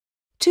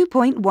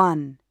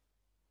2.1.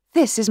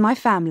 This is my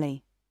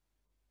family.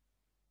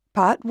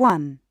 Part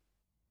 1.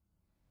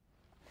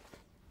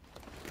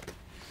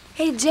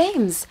 Hey,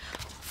 James,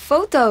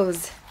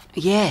 photos.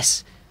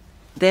 Yes,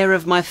 they're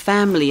of my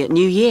family at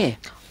New Year.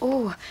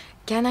 Oh,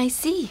 can I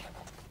see?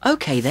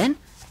 OK then.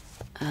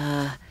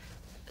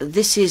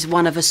 This is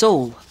one of us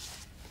all.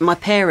 My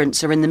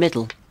parents are in the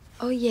middle.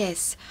 Oh,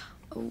 yes.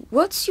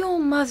 What's your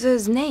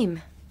mother's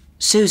name?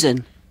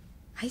 Susan.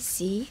 I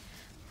see.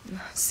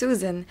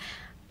 Susan.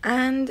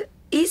 And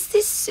is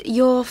this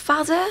your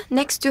father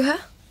next to her?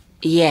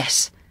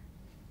 Yes.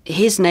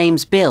 His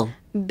name's Bill.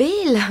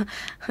 Bill.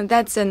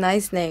 That's a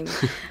nice name.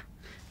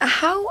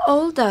 How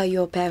old are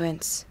your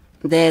parents?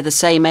 They're the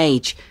same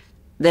age.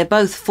 They're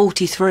both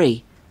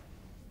 43.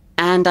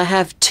 And I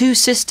have 2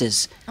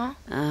 sisters. Oh.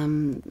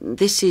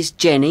 This is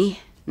Jenny,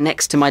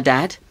 next to my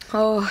dad.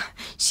 Oh,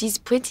 she's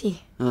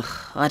pretty. Ugh,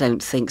 I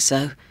don't think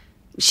so.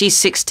 She's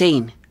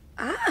 16.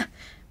 Ah,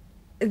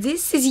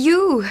 this is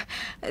you,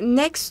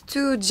 next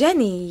to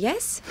Jenny,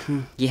 yes?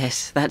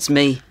 Yes, that's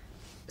me.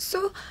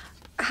 So,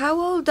 how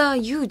old are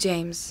you,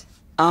 James?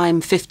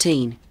 I'm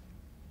 15.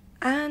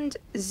 And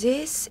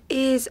this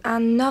is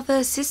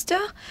another sister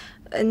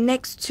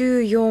next to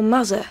your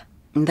mother?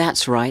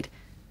 That's right.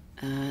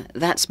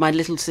 That's my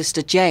little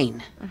sister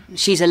Jane.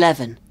 She's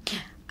 11.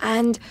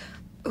 And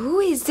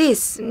who is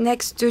this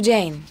next to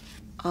Jane?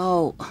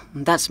 Oh,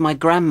 that's my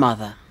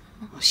grandmother.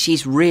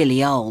 She's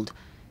really old.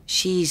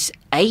 She's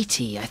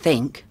 80, I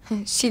think.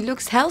 She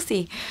looks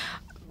healthy.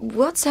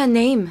 What's her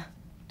name?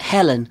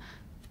 Helen,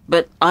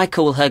 but I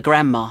call her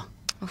Grandma.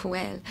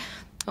 Well,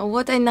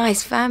 what a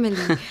nice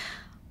family.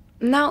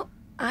 Now,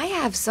 I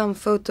have some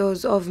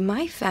photos of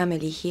my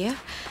family here.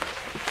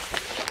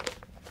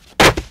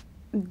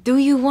 Do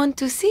you want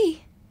to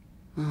see?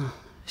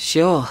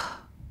 Sure.